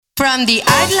From the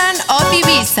island of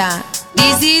Ibiza,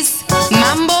 this is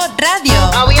Mambo Radio.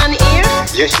 Are we on the air?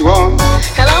 Yes, you are.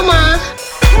 Hello, Ma.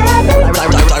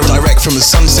 Direct from the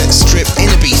Sunset Strip in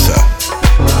Ibiza.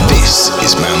 This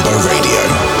is Mambo Radio.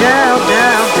 Down,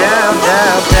 down, down,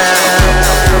 down, down.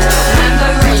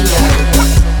 Mambo Radio.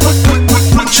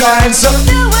 Put your hands up.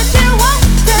 Do what you want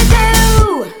to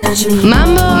do.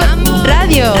 Mambo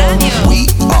Radio. We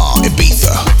are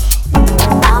Ibiza.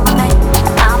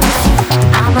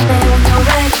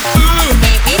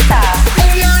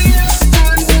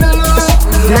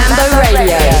 Mambo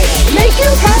Radio. Make you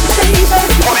happy, baby.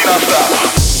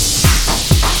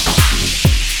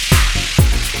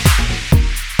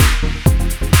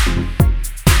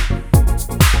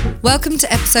 Welcome to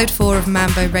episode 4 of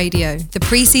Mambo Radio, the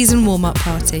pre-season warm-up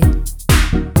party.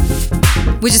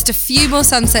 We're just a few more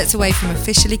sunsets away from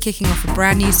officially kicking off a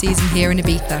brand new season here in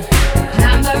Ibiza.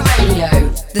 Mambo Radio.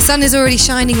 The sun is already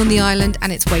shining on the island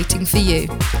and it's waiting for you.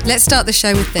 Let's start the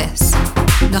show with this.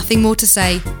 Nothing More to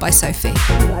Say by Sophie.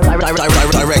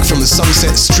 Direct from the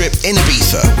Sunset Strip in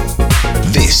Ibiza.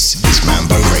 This is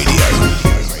Mambo Radio.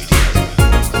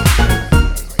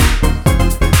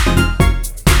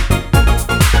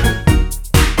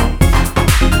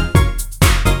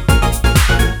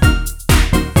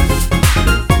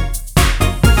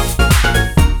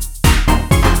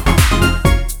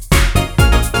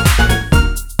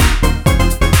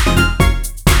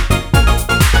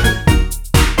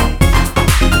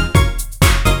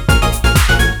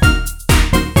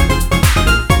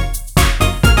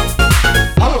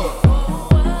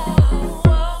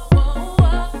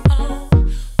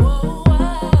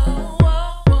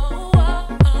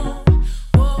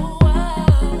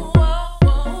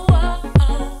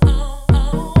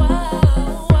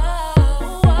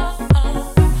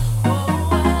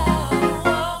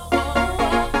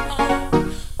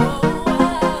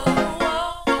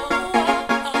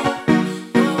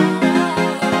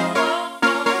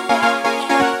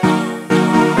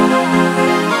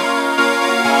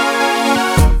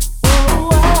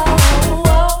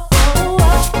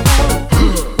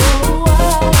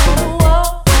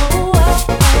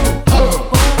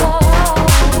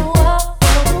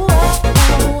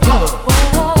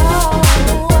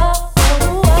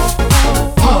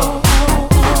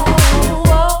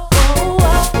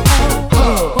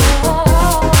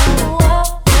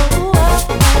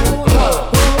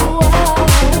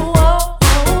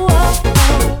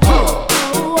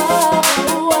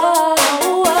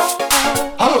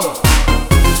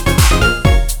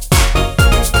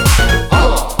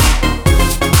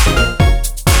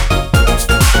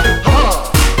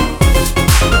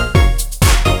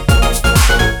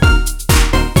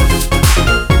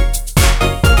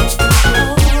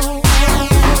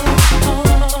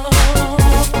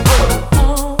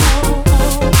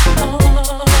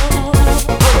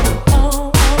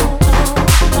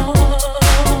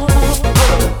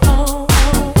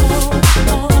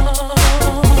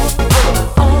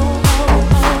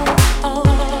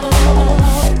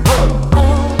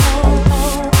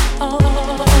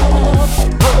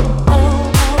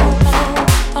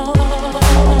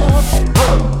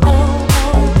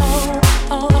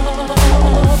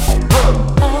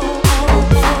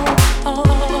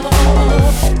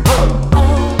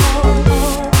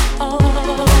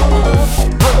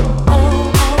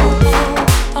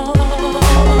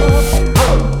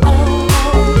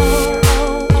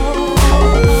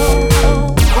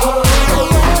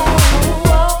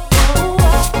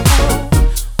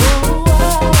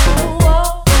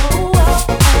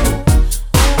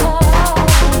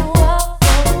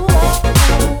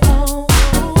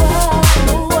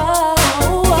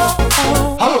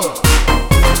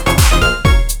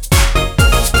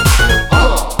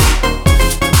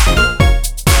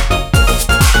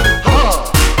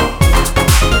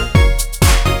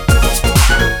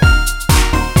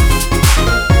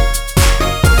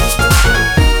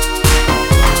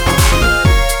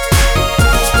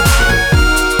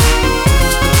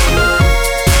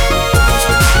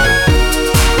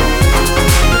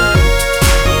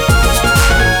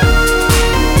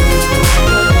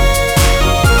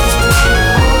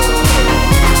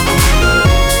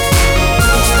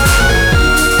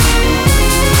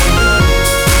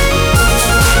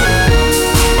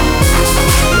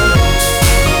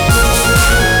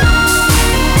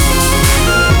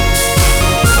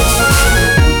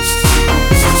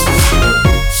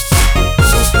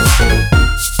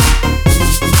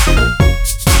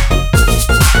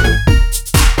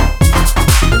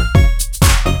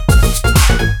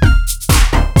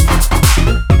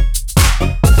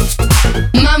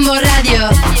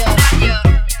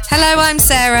 Hello, I'm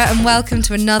Sarah and welcome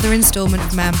to another instalment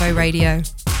of Mambo Radio.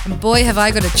 And boy, have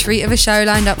I got a treat of a show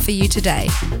lined up for you today.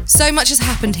 So much has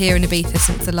happened here in Ibiza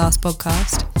since the last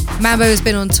podcast. Mambo has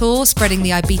been on tour, spreading the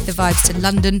Ibiza vibes to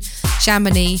London,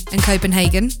 Chamonix and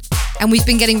Copenhagen. And we've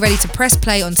been getting ready to press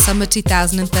play on summer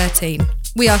 2013.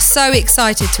 We are so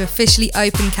excited to officially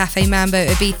open Cafe Mambo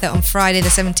Ibiza on Friday the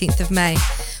 17th of May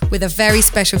with a very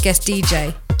special guest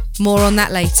DJ. More on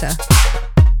that later.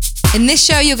 In this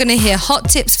show, you're going to hear hot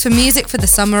tips for music for the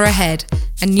summer ahead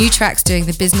and new tracks doing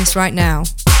the business right now.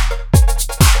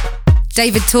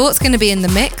 David TORT's going to be in the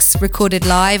mix, recorded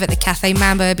live at the Cafe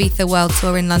Mambo Ibiza World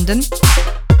Tour in London.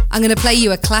 I'm going to play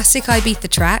you a classic Ibiza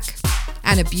track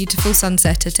and a beautiful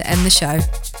sunsetter to end the show.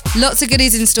 Lots of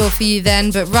goodies in store for you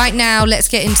then, but right now, let's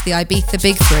get into the Ibiza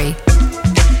Big Three.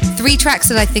 3 tracks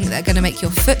that I think that are going to make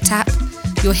your foot tap,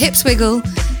 your hips wiggle,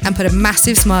 and put a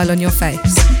massive smile on your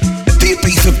face. The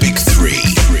Ibiza Big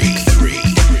Three.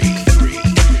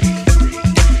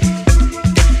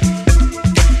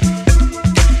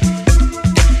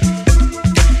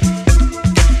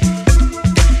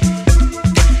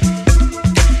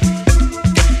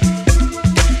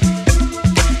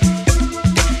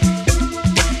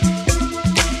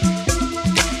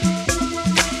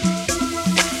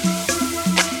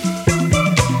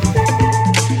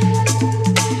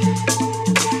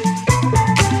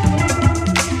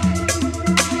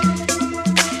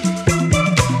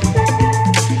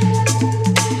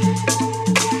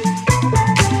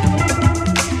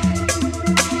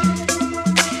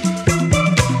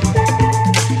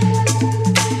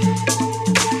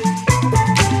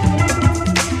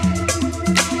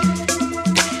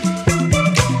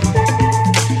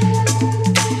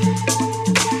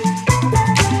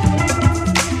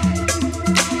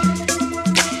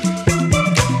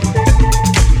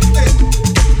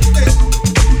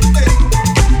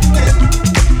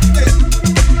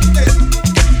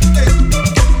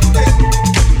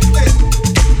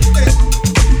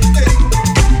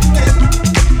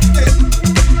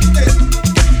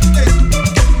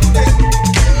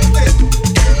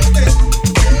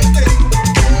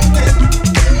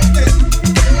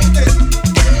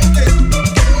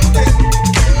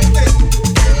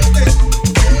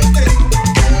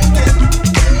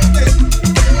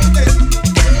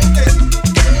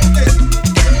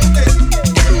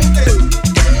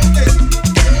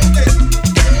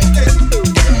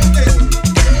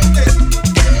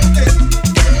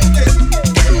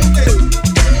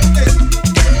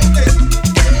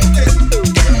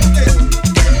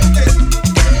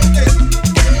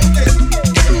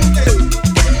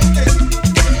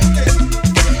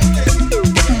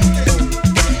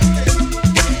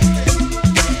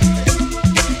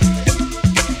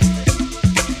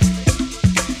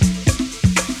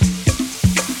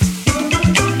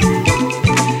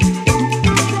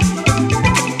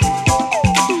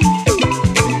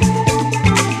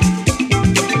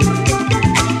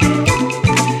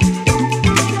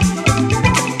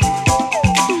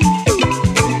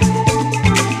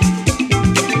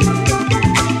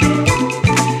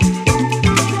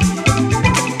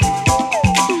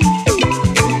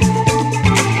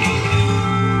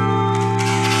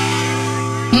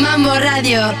 Mambo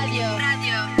Radio.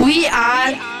 We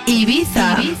are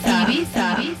Ibiza.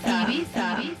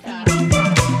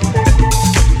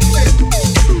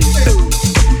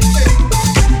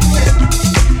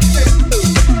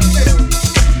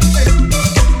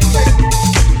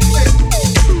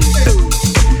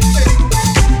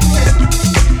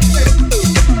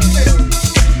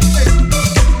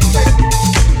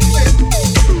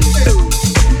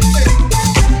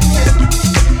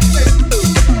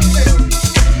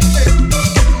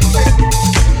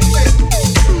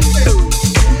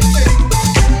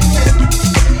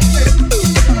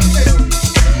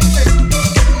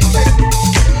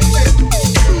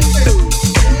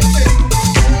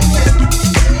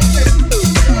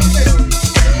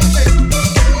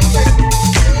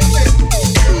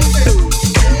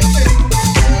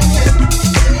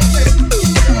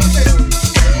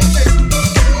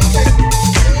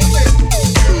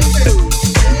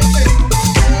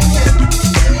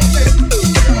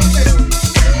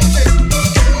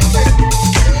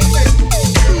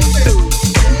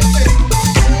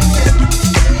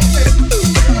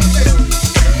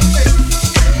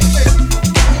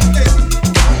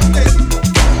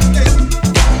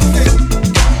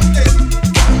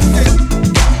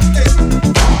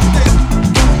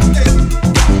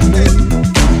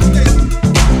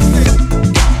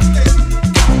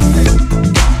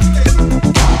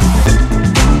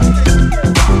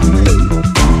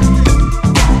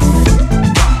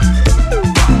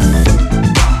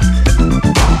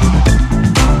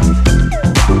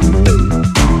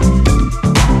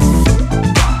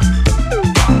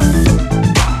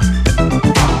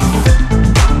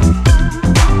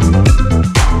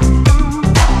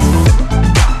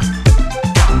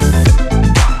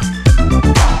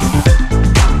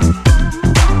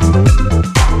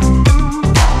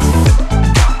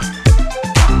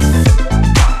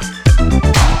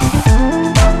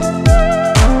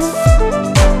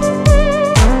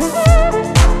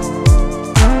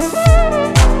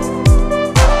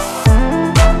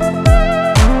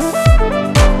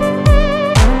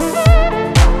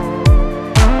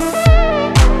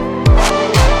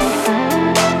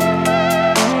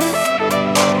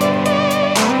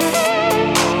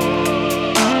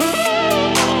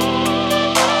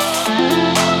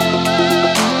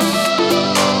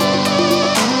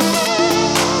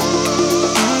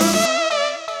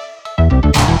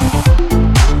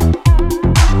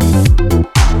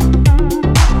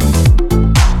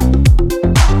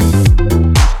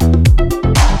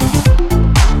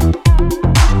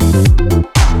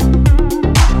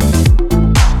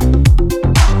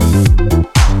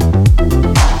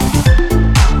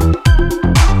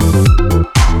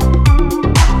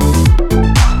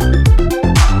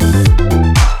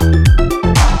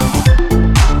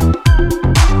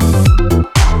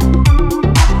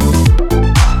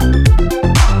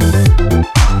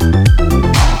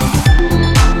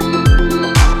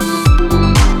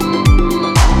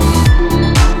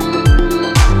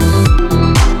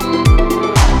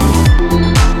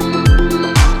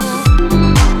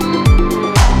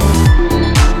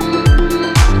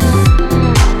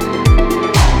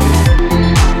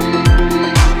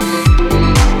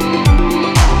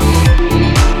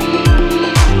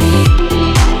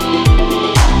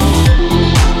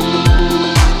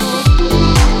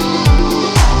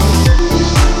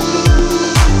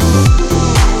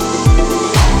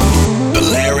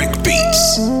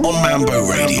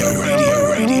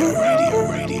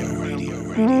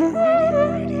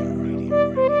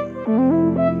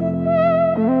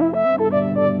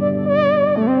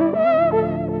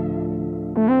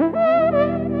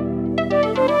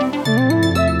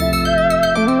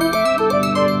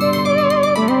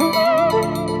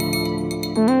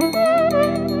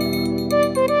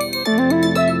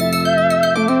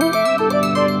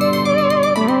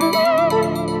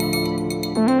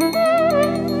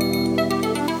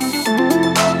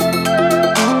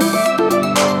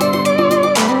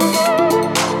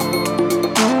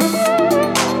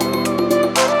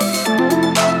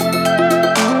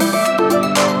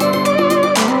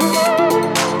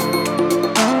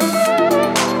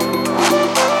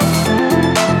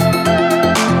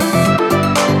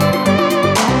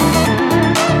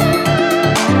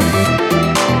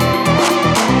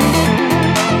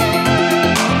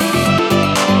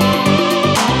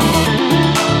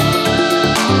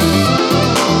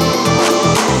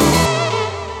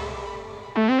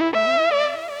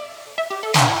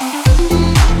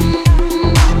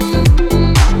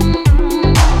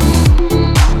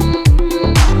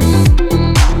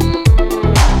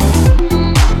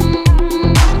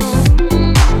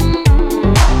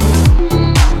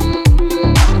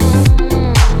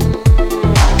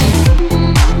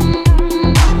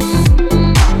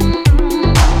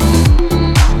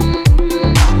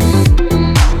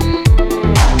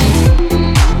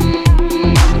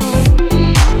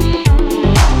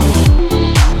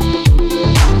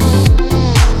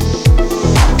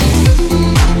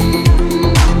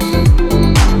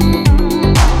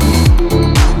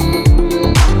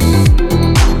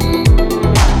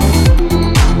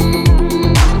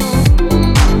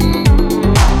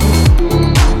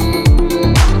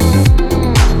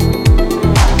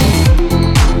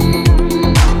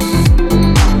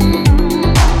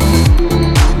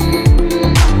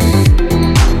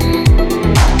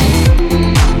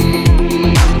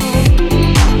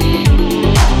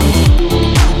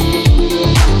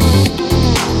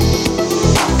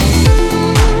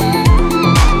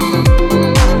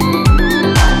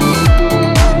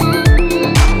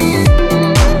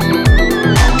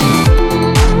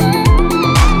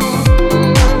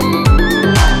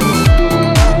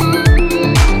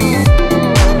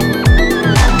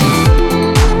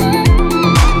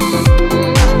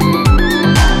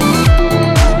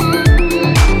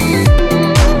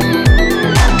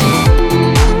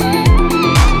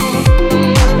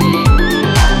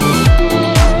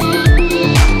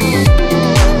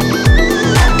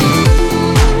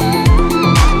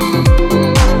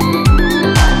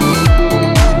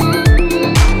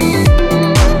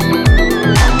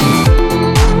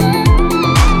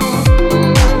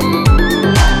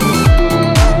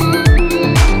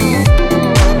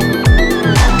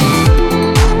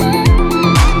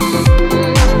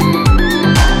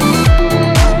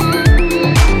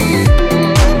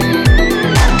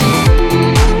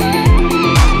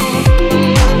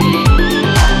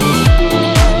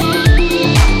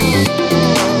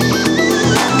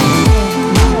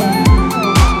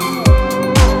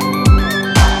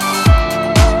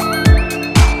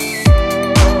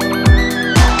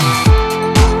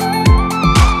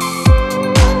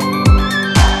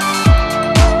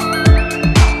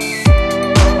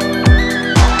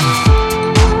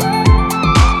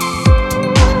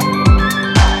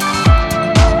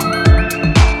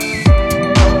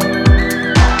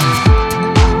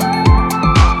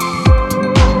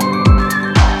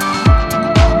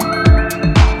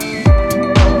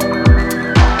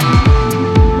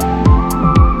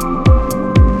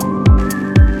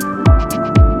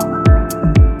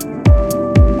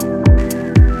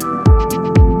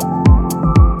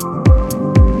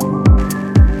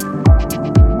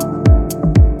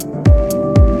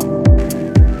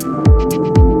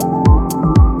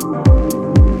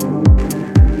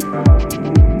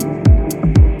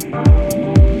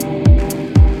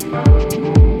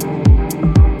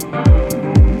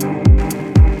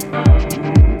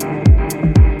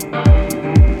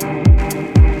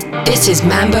 This is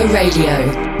Mambo Radio.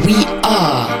 We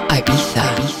are Ibiza.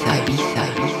 Ibiza, Ibiza,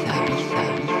 Ibiza,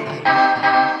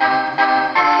 Ibiza,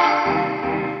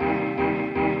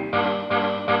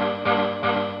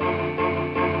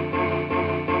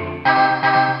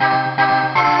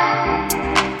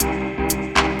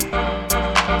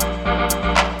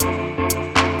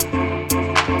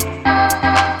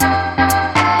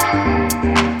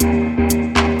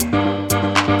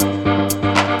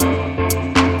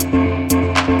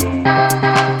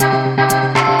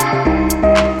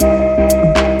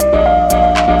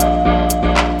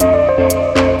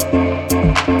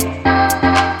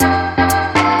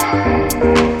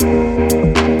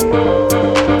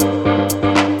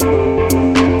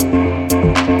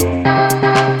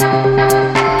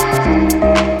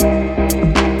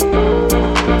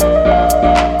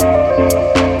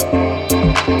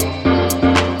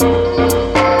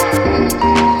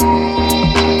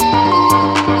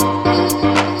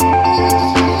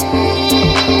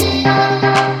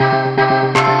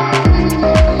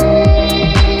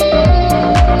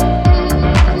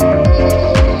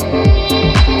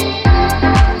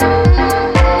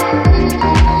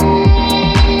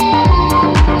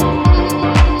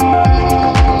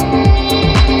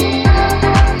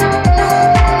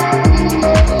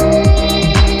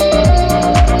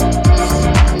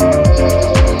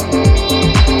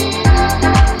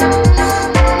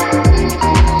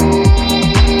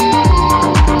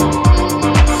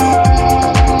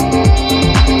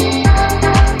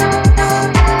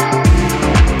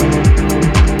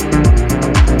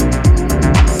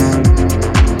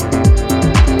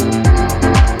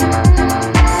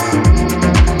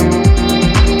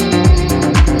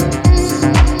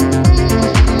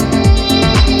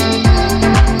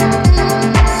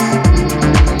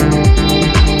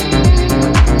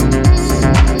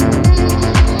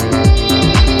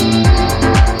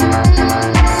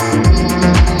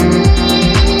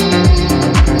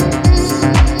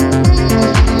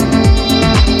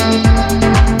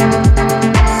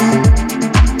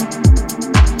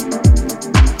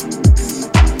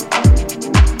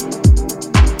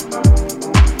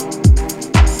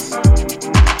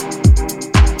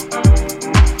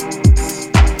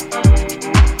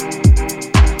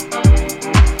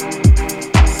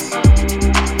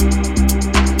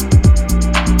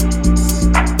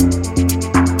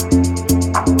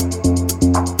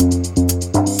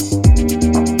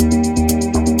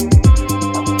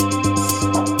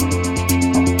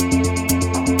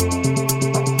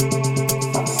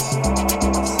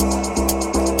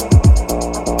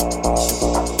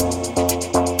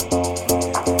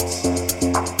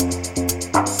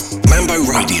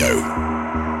 Radio.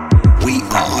 We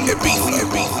are Ibiza,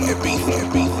 Ibiza, Ibiza,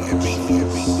 Ibiza,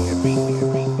 Ibiza, Ibiza.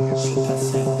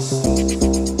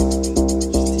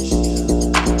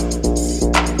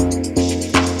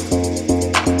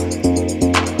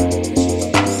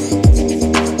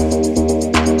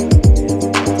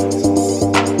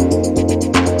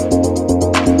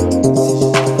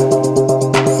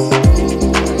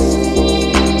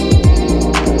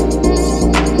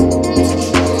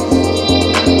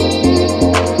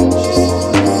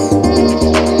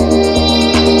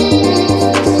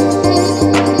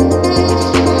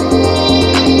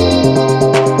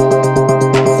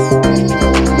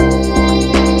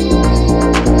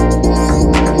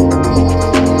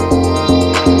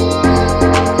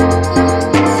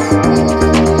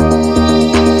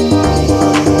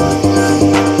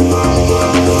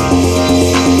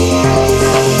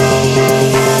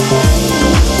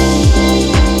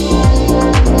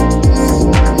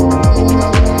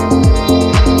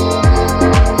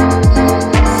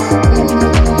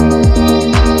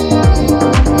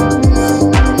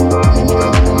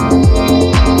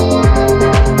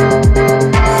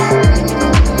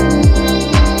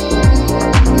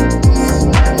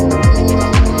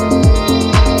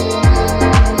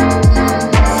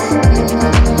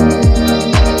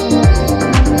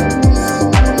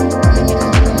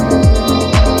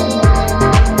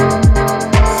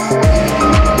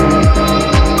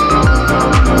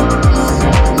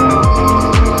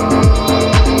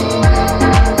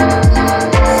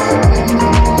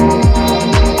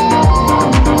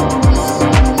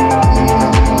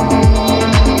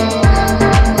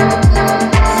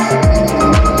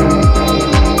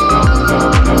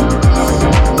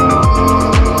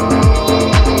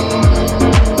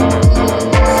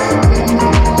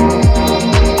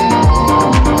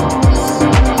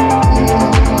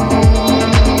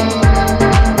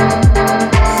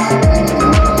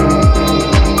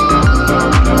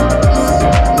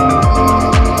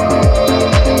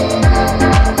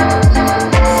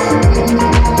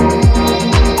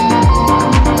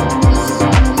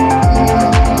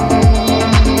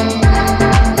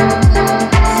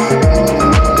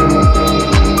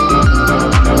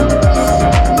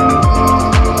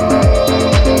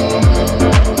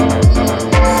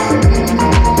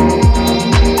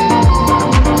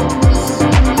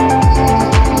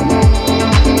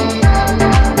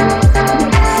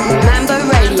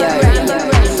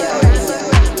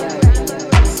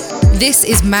 This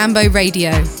is Mambo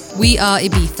Radio. We are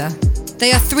Ibiza.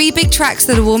 They are 3 big tracks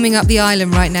that are warming up the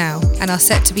island right now and are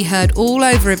set to be heard all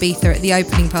over Ibiza at the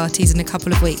opening parties in a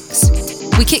couple of weeks.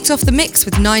 We kicked off the mix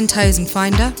with Nine Toes and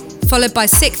Finder, followed by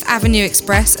 6th Avenue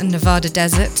Express and Nevada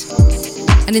Desert.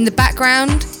 And in the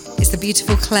background is the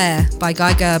beautiful Claire by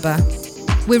Guy Gerber.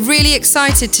 We're really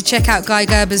excited to check out Guy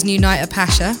Gerber's new night at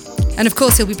Pasha, and of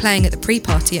course he'll be playing at the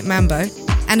pre-party at Mambo.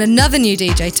 And another new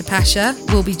DJ to Pasha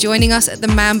will be joining us at the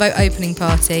Mambo opening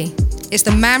party. It's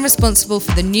the man responsible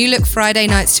for the new look Friday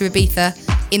nights to Ibiza,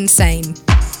 Insane.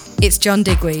 It's John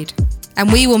Digweed.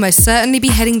 And we will most certainly be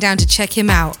heading down to check him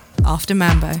out after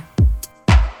Mambo.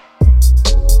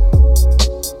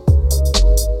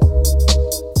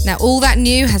 Now all that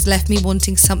new has left me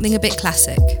wanting something a bit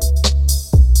classic.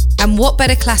 And what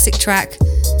better classic track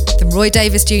than Roy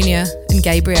Davis Jr. and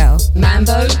Gabrielle?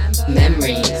 Mambo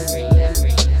Memories.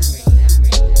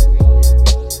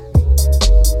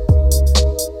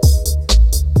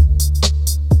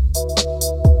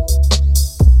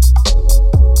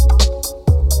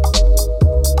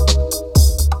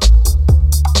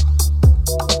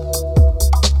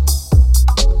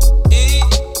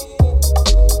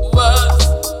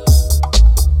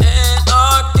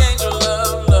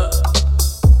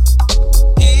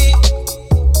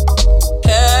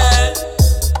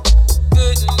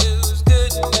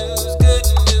 Good news.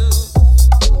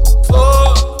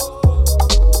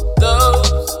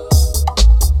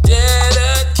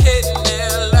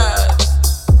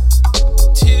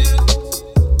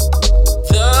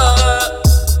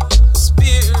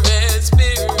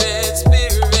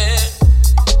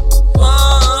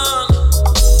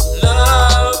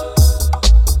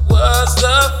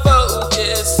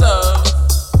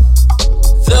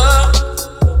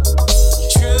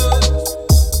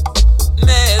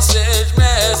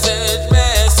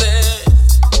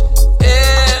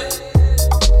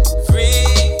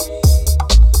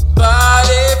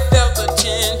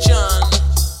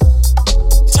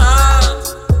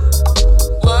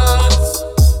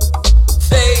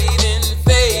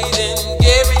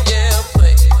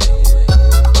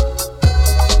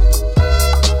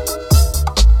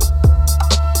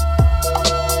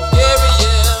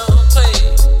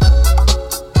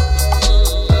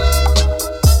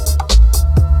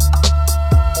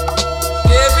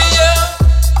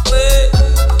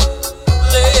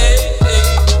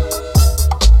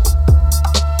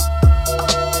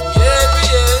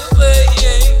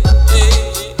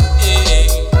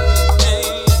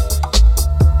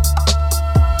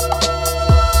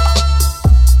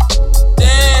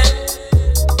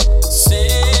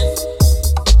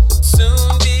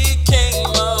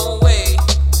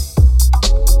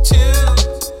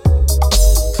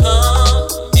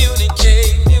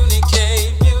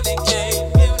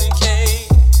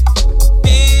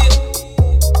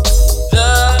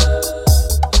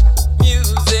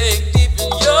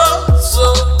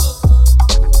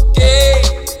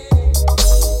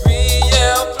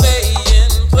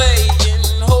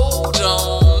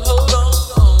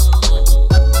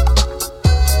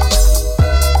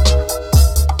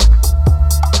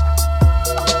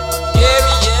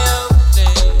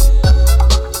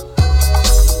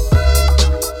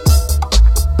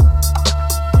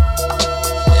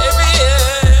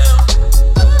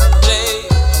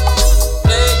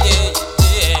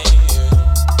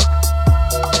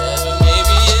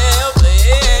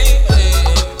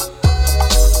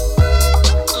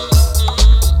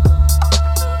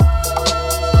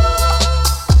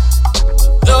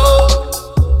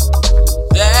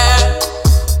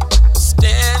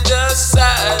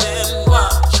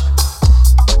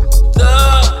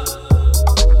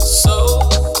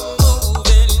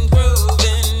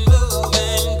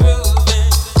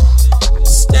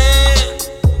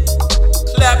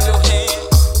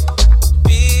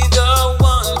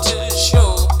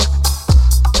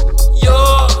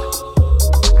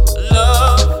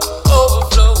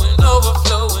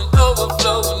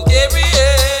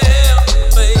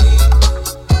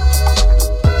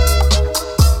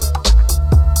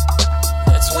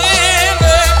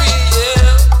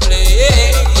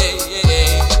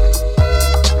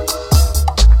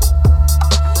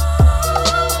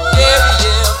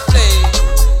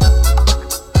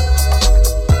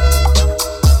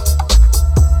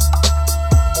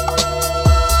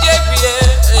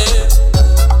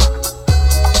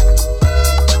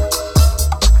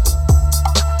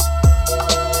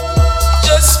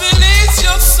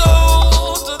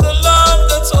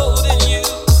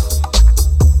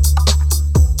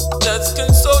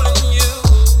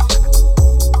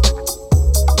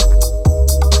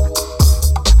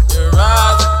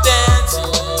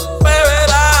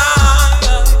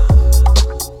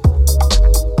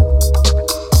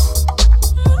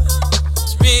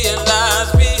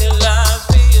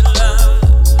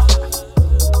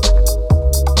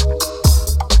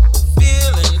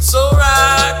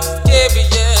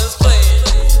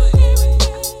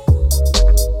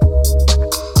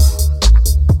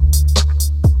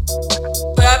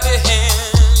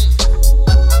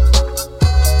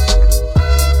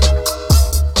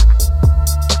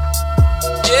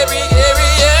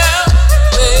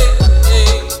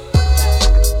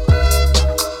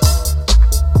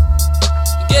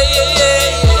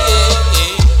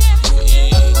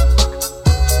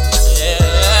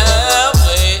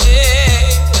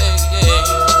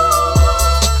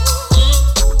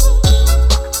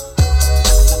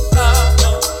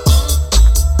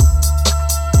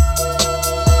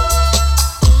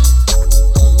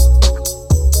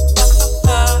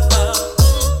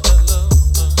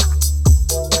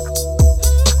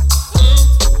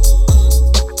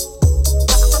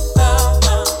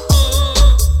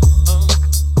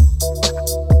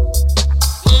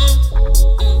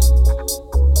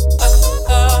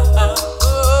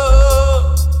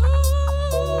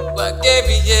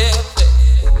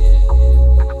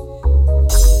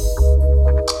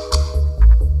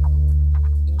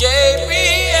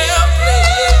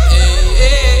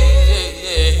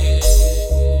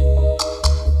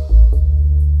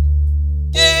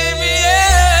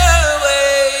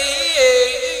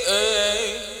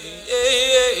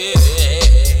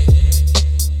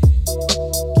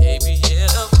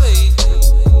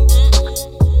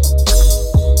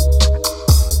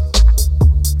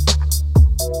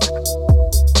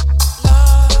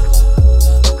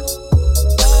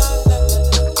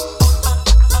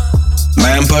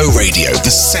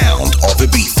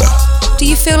 Do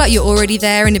you feel like you're already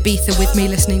there in Ibiza with me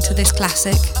listening to this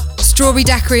classic? Strawberry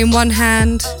daiquiri in one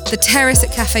hand, the terrace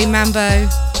at Cafe Mambo,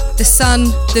 the sun,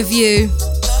 the view.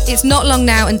 It's not long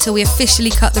now until we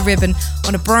officially cut the ribbon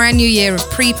on a brand new year of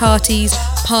pre-parties,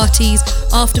 parties,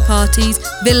 after parties,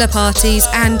 villa parties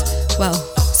and, well,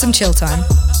 some chill time.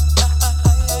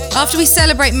 After we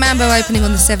celebrate Mambo opening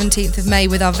on the 17th of May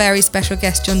with our very special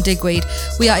guest John Digweed,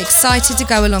 we are excited to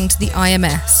go along to the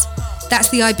IMS. That's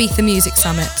the Ibiza Music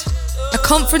Summit. A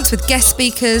conference with guest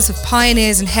speakers of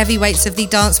pioneers and heavyweights of the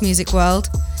dance music world.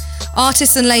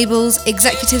 Artists and labels,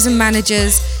 executives and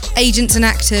managers, agents and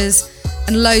actors,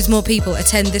 and loads more people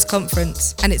attend this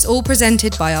conference. And it's all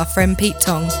presented by our friend Pete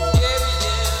Tong.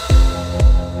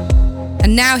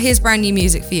 And now here's brand new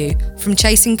music for you from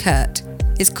Chasing Kurt.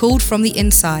 It's called From the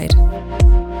Inside.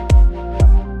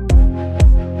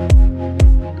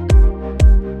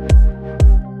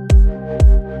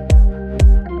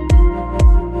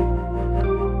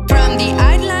 From the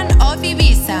island of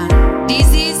Ibiza,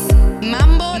 this is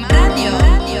Mambo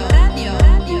Radio.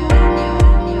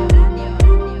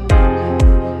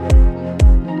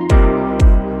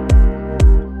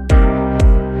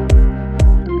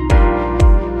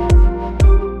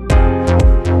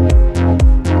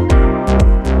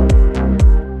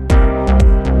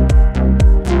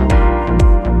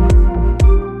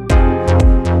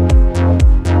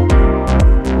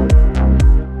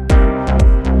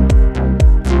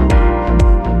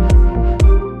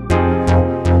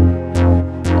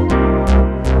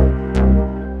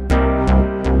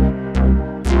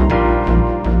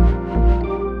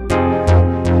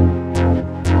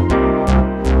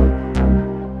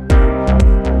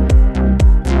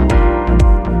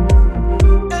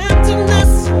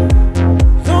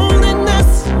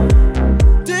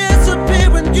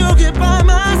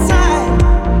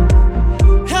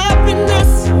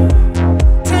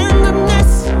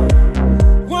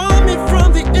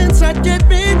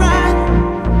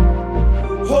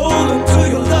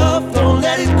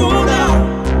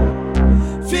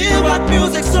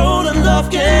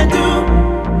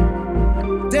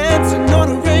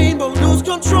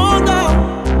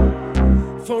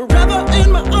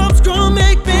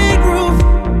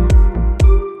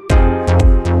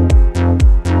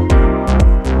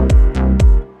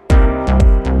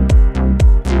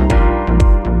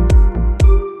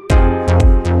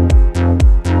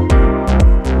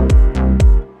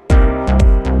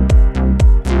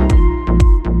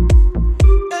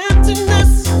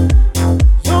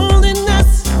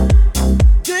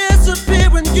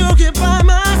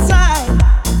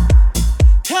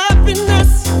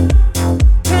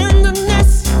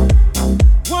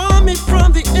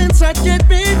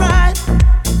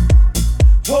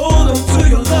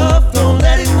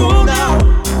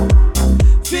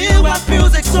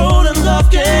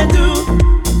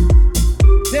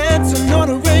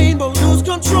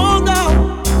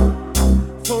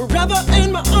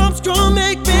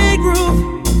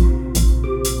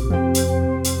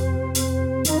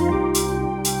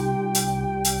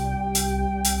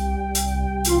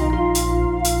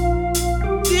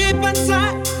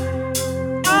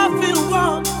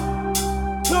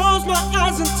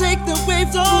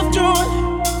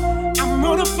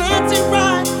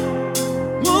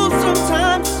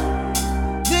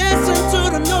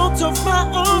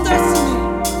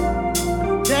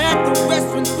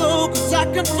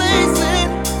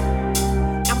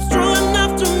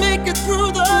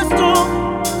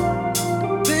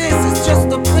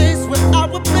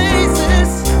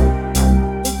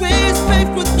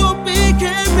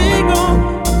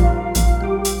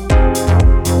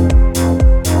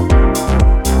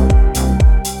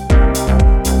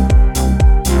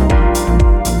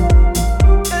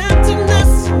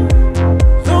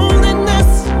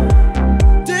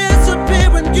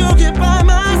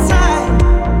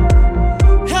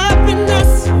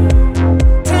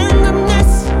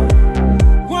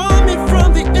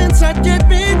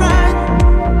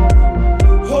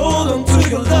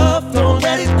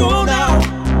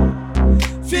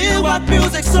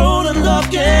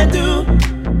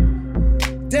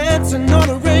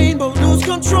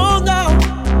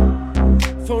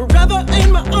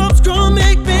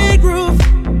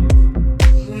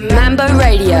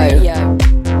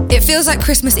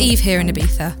 Christmas Eve here in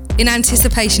Ibiza, in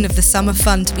anticipation of the summer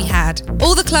fun to be had.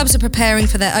 All the clubs are preparing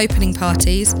for their opening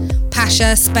parties.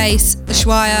 Pasha, Space,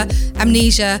 Ushuaia,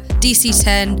 Amnesia,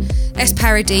 DC10, Es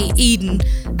Paradis, Eden,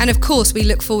 and of course we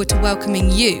look forward to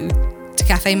welcoming you to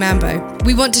Cafe Mambo.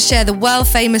 We want to share the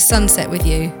world-famous sunset with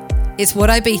you. It's what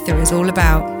Ibiza is all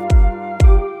about.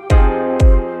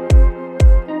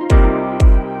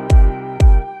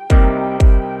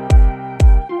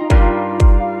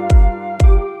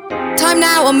 Time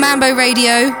now on Mambo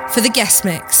Radio for the guest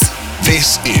mix.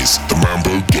 This is the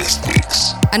Mambo Guest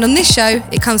Mix. And on this show,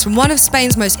 it comes from one of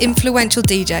Spain's most influential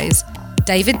DJs,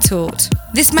 David TORT.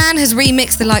 This man has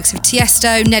remixed the likes of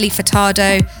Tiesto, Nelly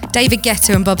Furtado, David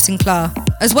Guetta and Bob Sinclair,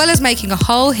 as well as making a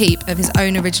whole heap of his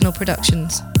own original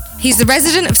productions. He's the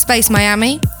resident of Space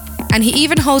Miami, and he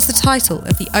even holds the title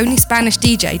of the only Spanish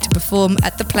DJ to perform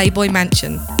at the Playboy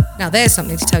Mansion. Now there's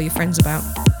something to tell your friends about.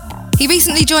 He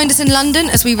recently joined us in London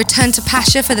as we returned to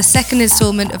Pacha for the second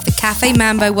instalment of the Cafe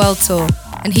Mambo World Tour,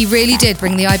 and he really did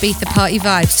bring the Ibiza party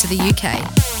vibes to the UK.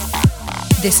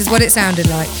 This is what it sounded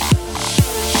like.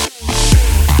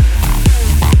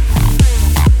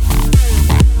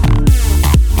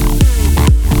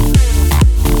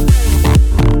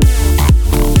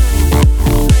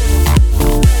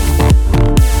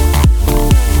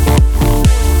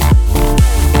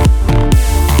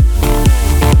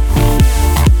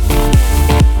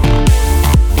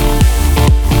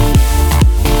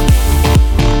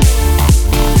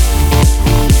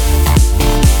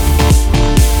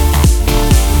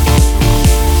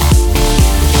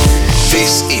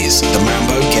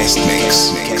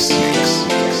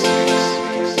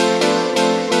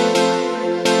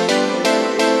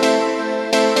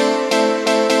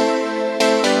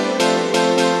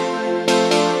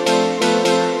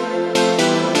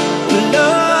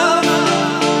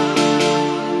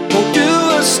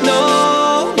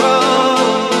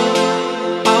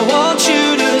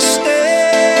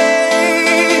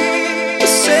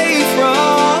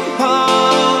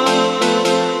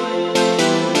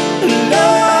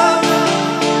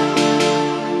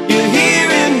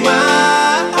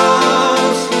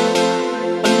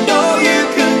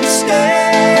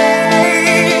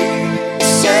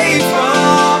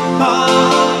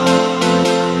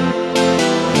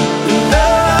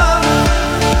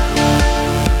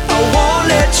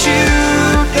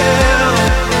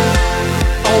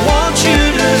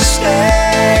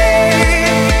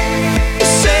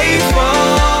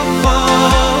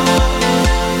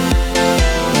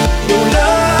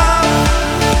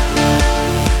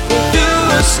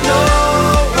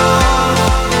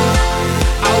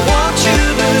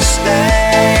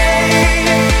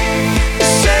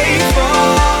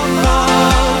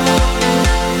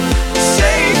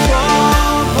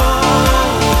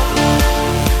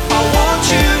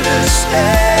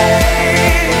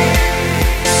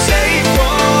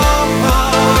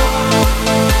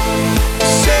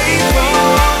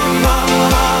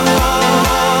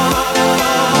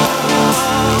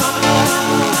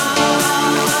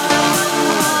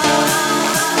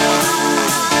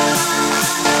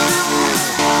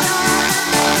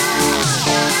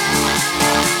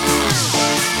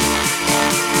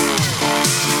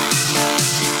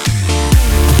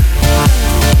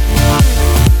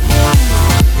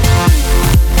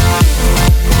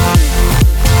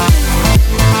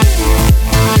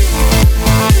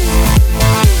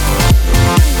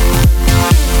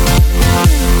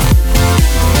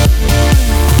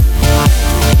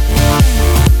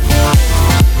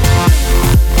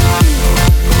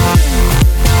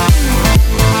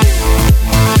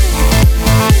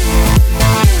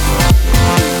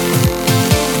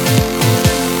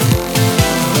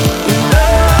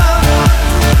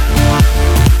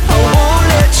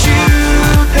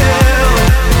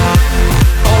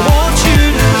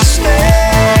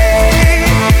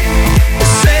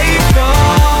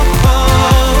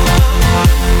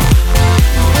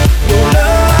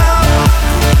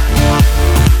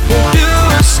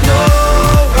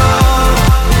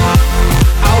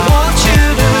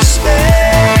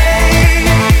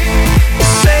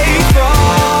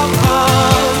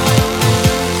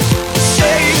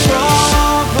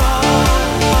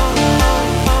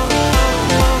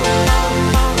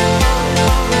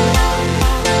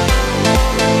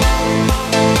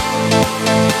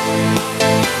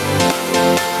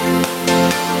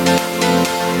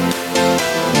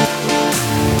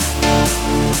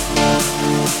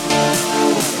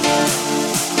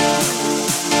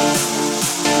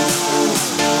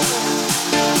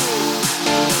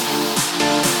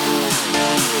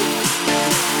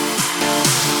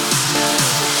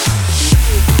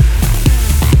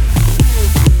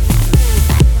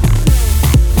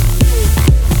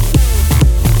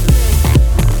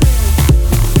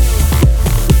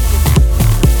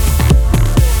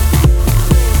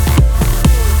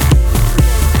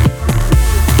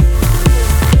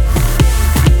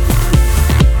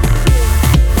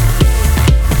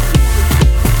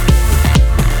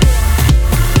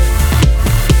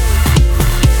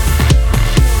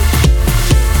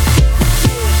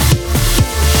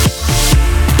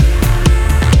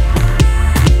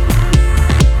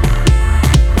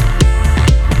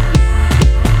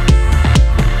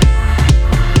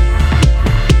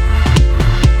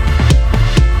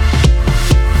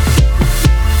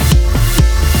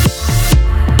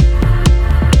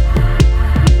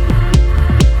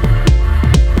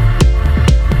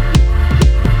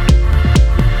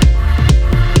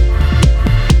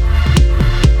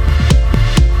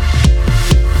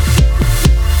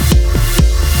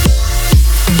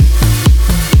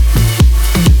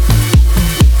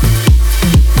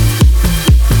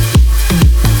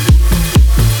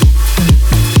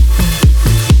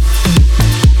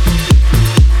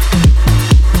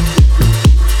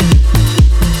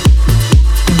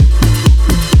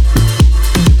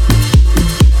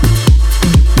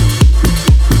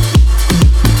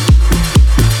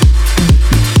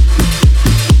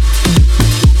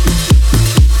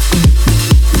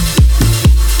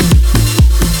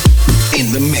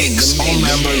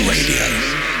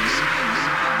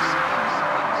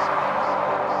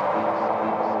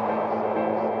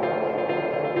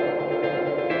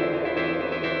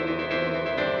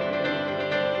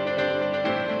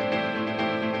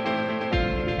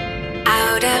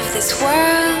 this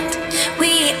world.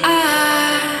 We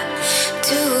are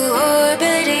two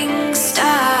orbiting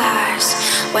stars.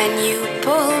 When you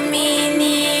pull me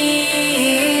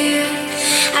near,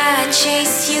 I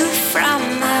chase you from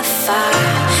afar.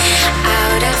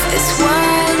 Out of this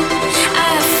world,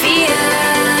 I feel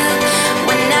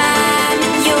when I'm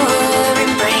in your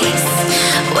embrace.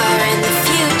 We're in the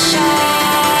future.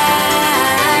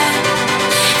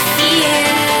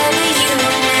 Feel the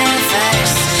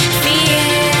universe.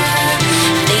 Feel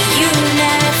the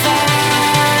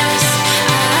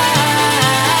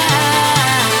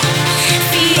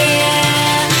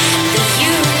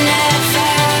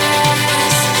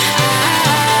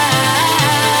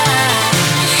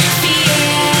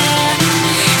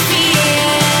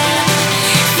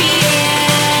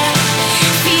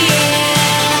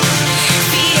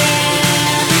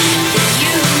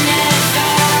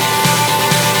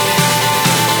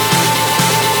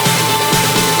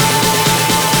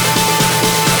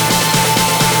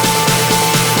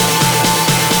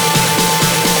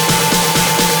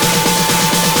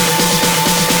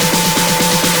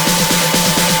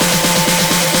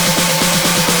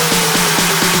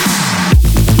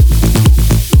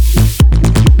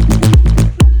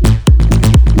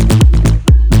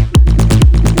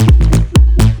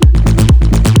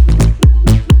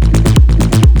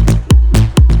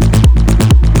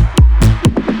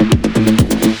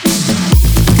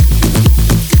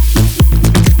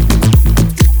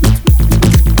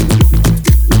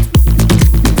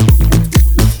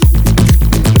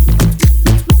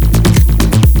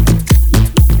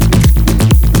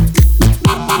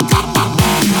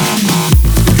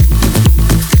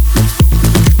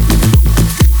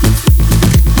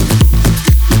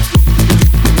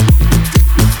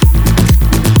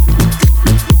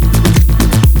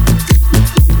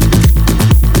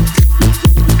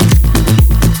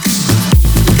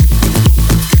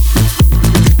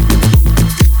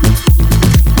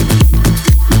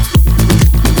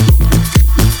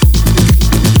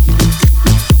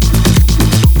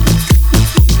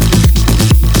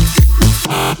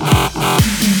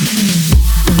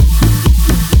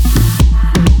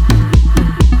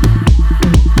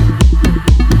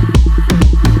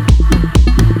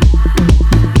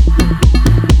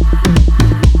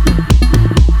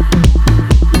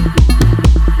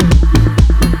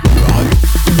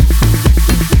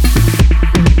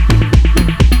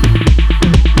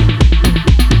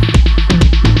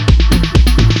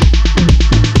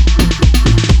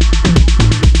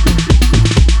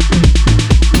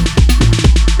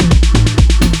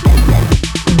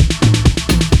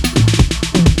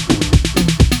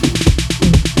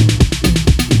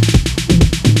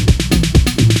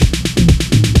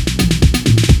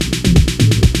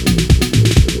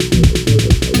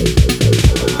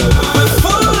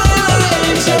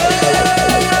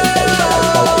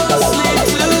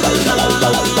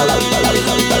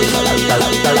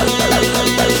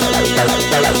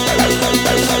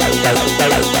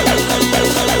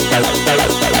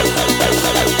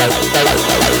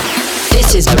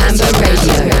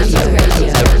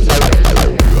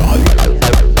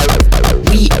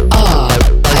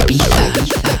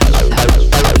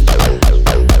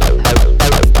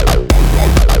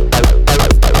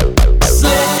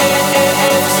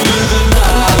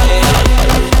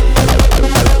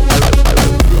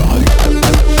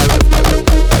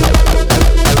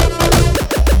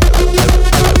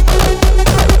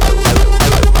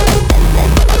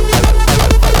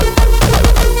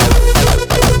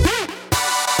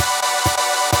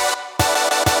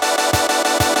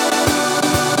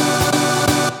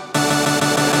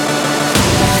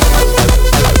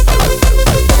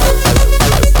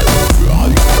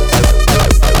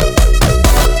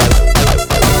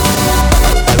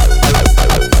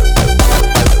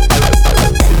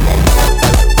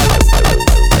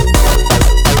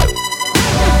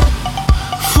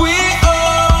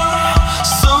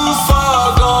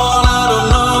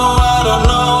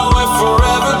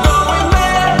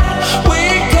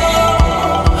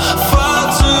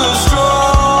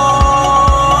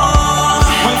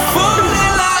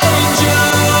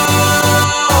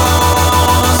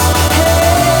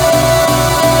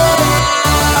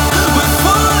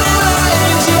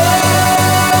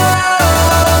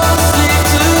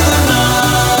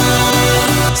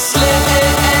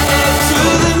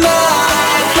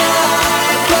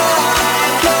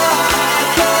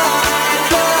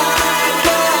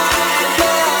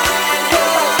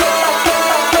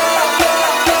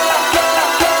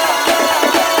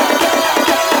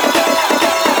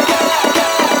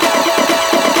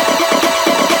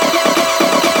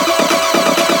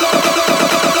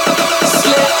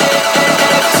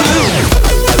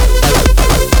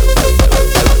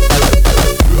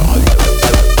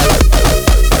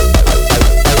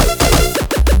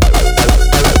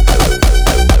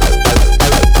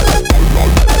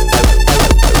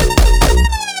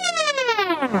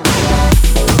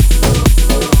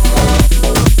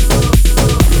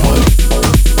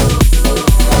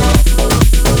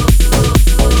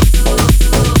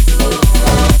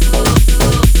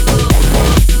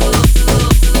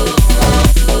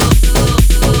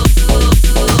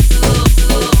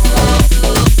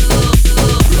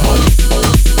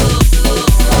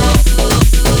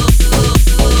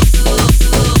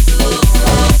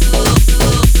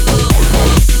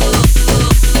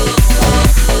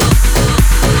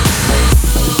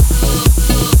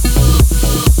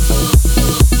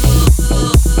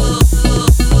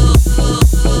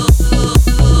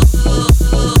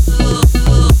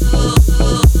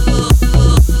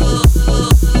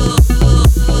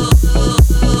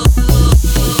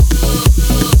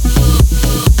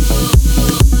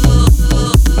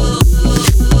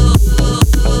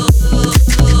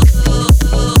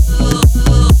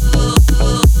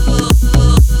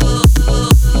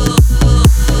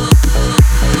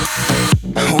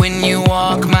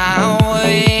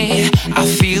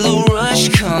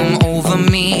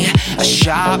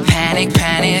like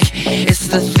panic. It's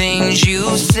the things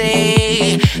you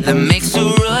say that makes a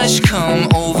rush come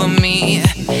over me.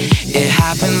 It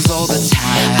happens all the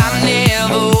time. I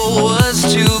never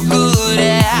was too good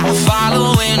at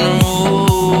following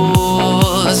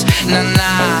rules.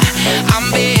 Nah,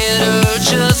 I'm better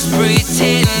just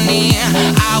pretending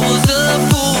I was a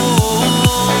fool.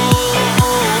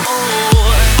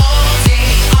 All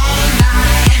day, all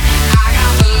night, I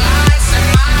got the lights in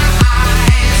my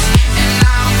eyes, and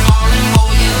I'm falling for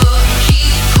you.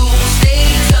 Keep cool, stay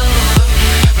tough,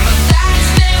 but that's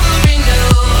never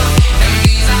enough. And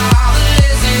these are all the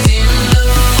lessons in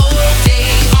love. All day,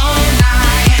 all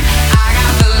night, I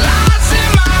got the lights in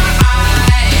my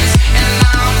eyes, and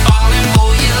I'm falling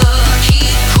for you.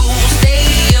 Keep cool, stay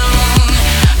young.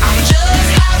 I'm just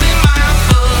having my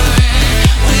fun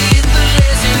with the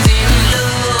lessons in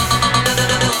love.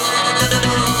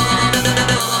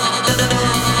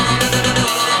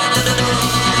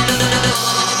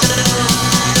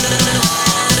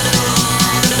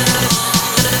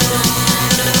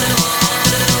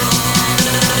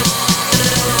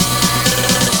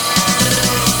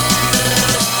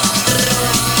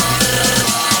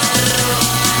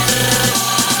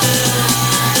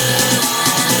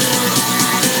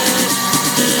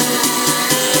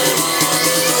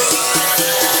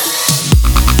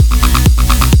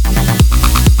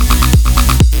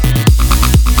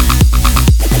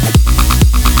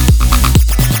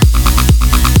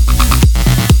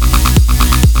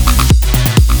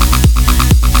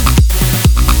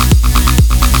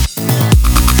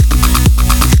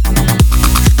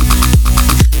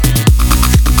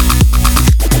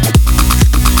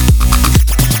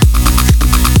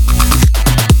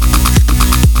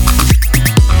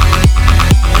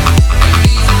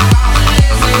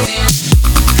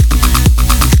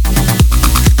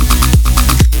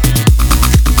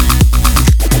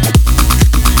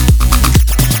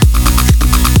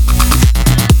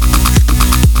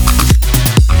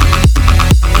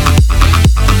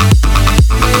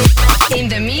 In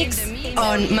the mix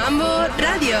on Mambo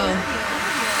Radio.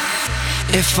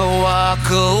 If I walk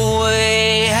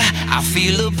away, I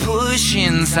feel a push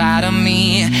inside of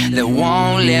me that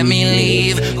won't let me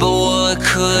leave. But what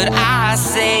could I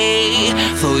say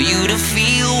for you to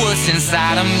feel what's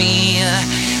inside of me?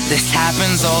 This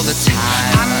happens all the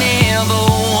time. I never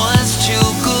was too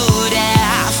good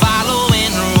at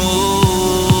following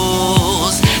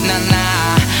rules.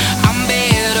 Nah, I'm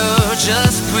better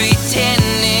just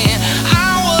pretending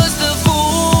I was the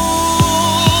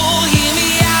fool. Hear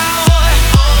me out.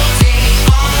 All day,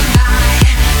 all night,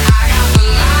 I got the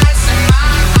lights in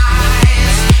my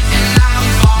eyes, and I'm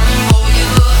falling for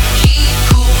you. Keep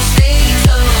cool, stay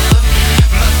tough,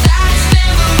 but that's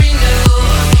never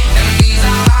enough. And these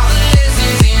are all the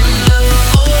lessons in love.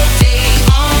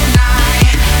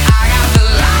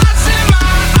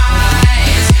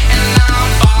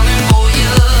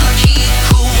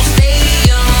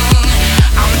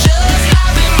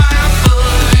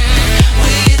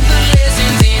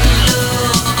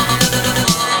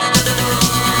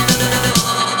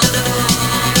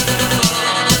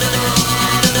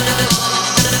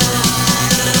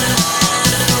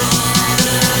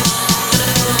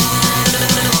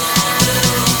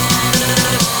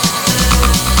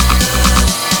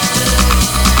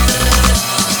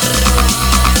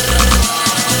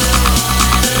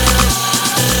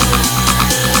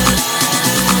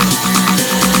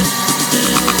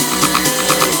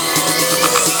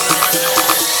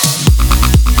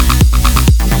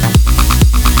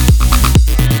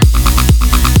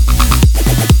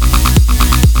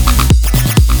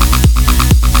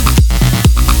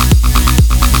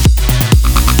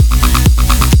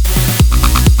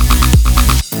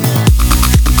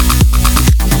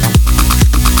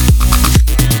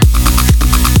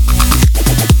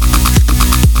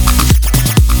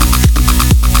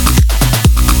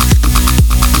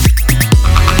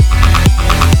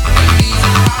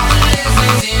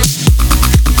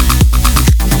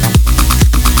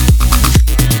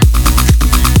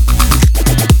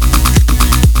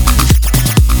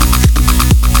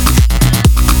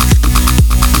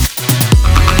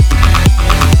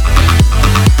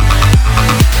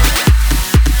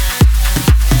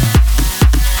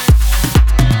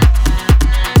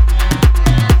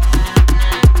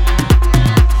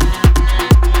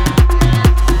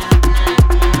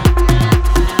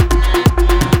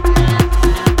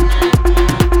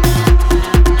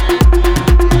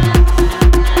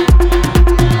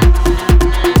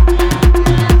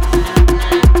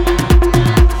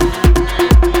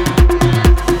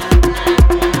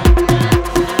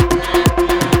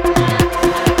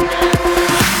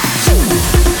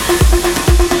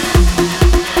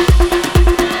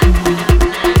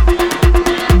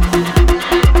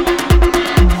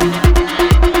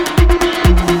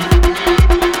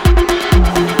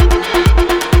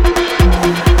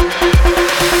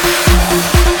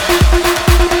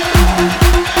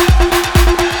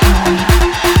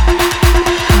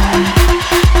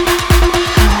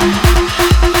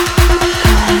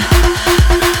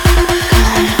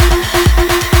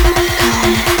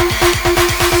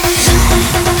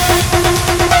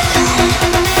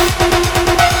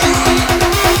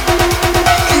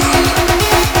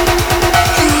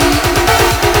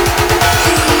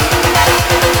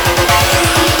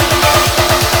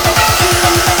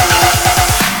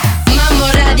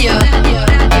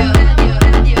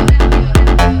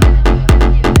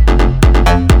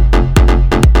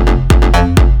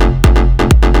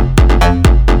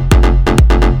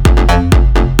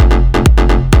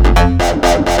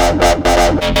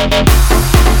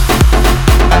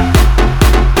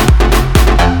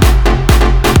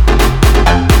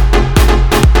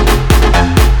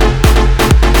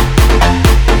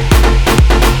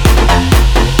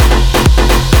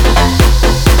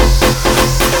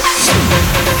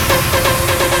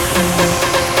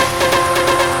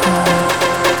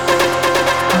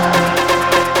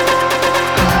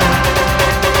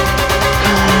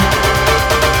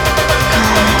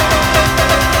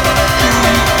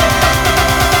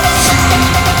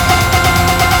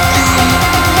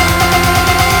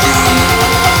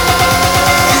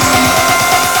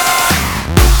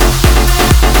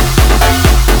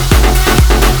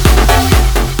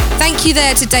 you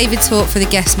there to David TORT for the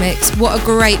guest mix. What a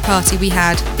great party we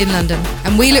had in London.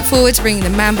 And we look forward to bringing the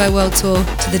Mambo World Tour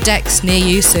to the decks near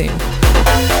you soon.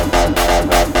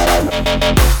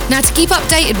 Now, to keep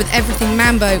updated with everything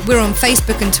Mambo, we're on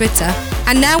Facebook and Twitter,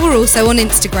 and now we're also on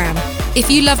Instagram. If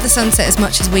you love the sunset as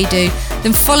much as we do,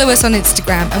 then follow us on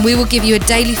Instagram and we will give you a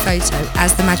daily photo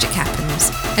as the magic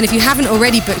happens. And if you haven't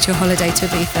already booked your holiday to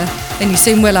Ibiza, then you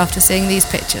soon will after seeing these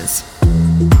pictures.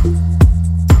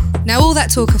 Now, all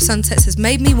that talk of sunsets has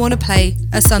made me want to play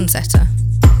a sunsetter.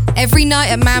 Every night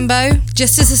at Mambo,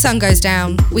 just as the sun goes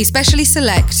down, we specially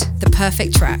select the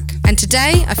perfect track. And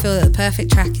today, I feel that the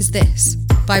perfect track is this,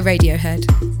 by Radiohead.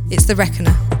 It's The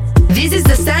Reckoner. This is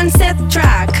the sunset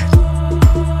track.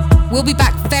 We'll be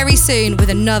back very soon with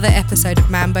another episode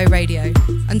of Mambo Radio.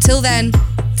 Until then,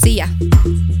 see ya.